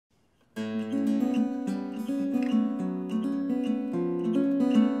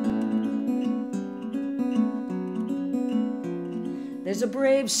There's a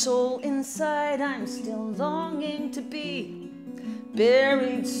brave soul inside I'm still longing to be.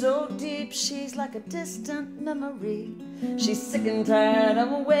 Buried so deep, she's like a distant memory. She's sick and tired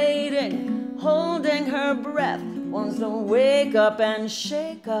of waiting, holding her breath. Wants to wake up and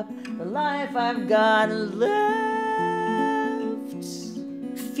shake up the life I've got left.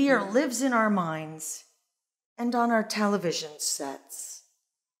 Fear lives in our minds and on our television sets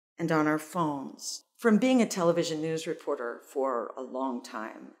and on our phones. From being a television news reporter for a long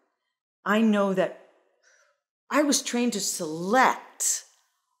time, I know that I was trained to select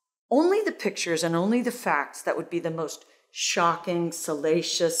only the pictures and only the facts that would be the most shocking,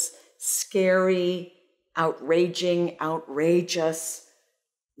 salacious, scary, outraging, outrageous.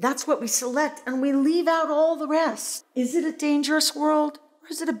 That's what we select, and we leave out all the rest. Is it a dangerous world, or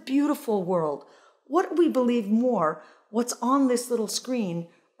is it a beautiful world? What do we believe more, what's on this little screen,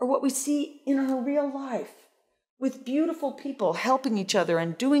 or what we see in our real life? With beautiful people helping each other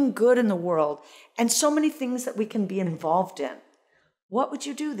and doing good in the world, and so many things that we can be involved in. What would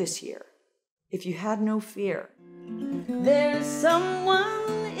you do this year if you had no fear? There's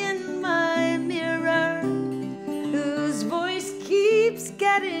someone in my mirror whose voice keeps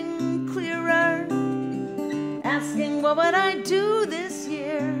getting clearer, asking what would I do this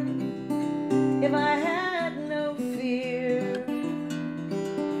year if I had no fear.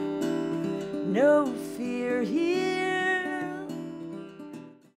 No fear here.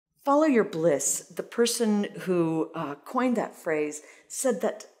 Follow your bliss. The person who coined that phrase said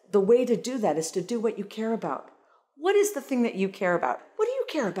that the way to do that is to do what you care about. What is the thing that you care about? What do you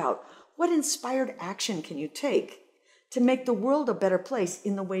care about? What inspired action can you take to make the world a better place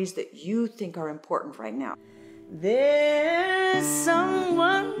in the ways that you think are important right now? There's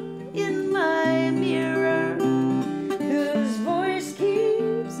someone in my mirror whose voice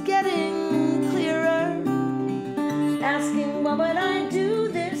keeps getting clearer, asking what would I do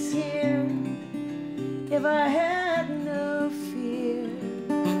this year if I had no fear.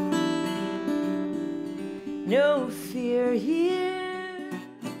 No fear here.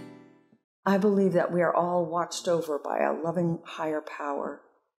 I believe that we are all watched over by a loving higher power.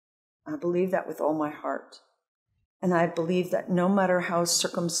 I believe that with all my heart. And I believe that no matter how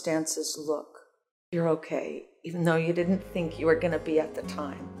circumstances look, you're okay, even though you didn't think you were going to be at the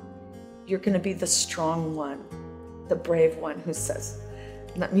time. You're going to be the strong one, the brave one who says,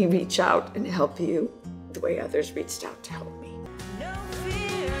 let me reach out and help you the way others reached out to help.